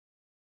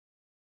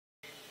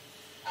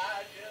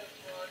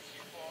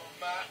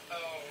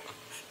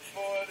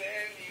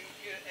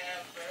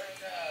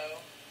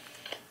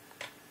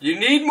You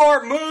need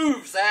more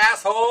moves,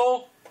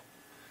 asshole!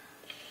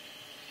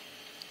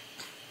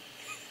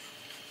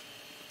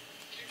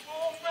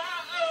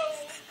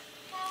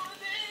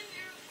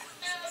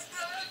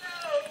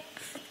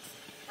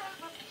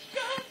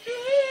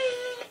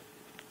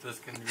 This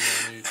can be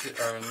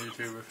on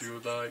YouTube if you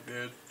would like,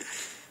 dude.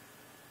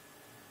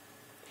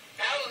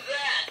 How was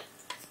that?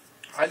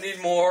 I need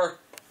more.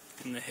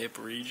 In the hip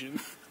region.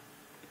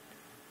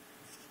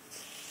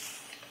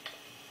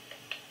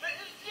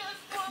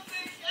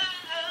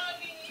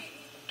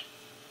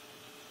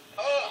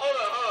 Hold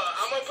on.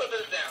 I'm gonna put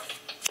this down.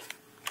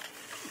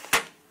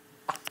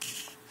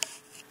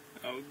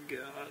 Oh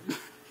god.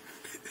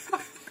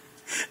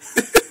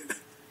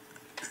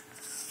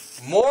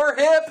 More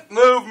hip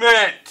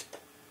movement!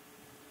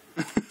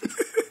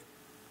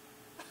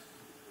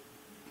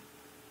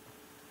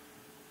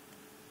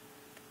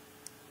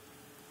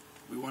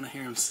 We want to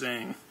hear him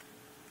sing.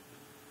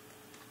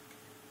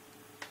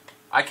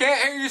 I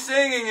can't hear you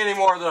singing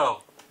anymore,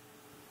 though.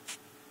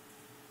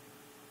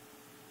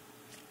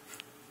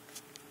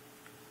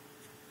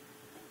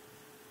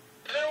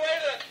 Is there a way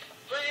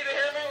for you to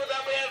hear me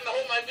without me having to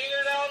hold my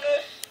finger down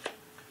this?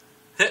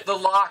 Hit the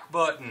lock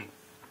button.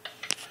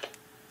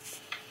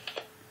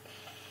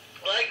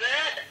 Like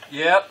that?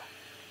 Yep.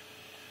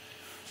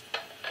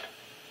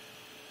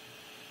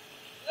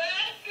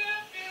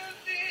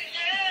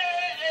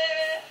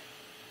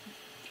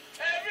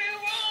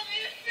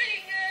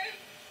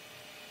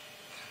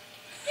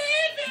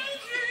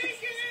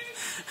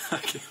 I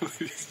can't believe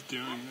he's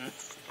doing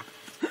this.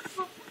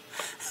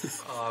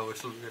 Oh, I wish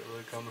people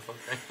would come if I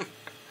can.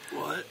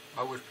 What?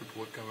 I wish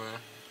people would come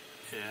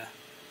in. Yeah.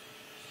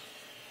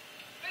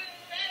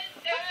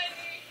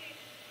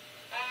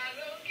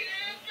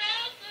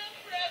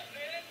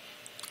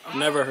 I've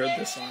never heard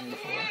this song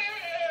before.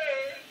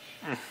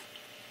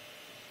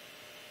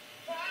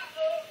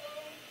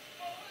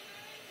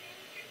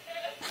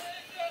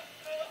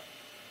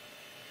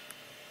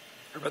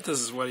 I bet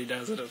this is what he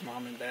does at his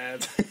mom and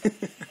dad's.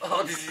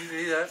 Oh, did you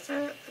see that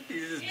shit? He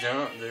just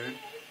jumped, dude.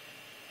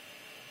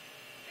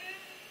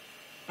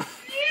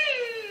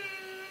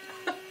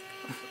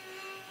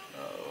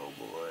 Oh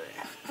boy.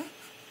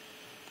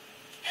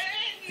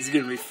 He's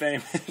gonna be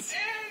famous. Okay,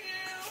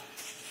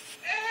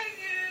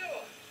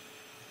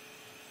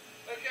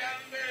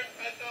 I'm embarrassed.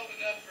 I filled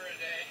it up for a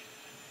day.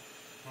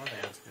 I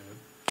think that's good.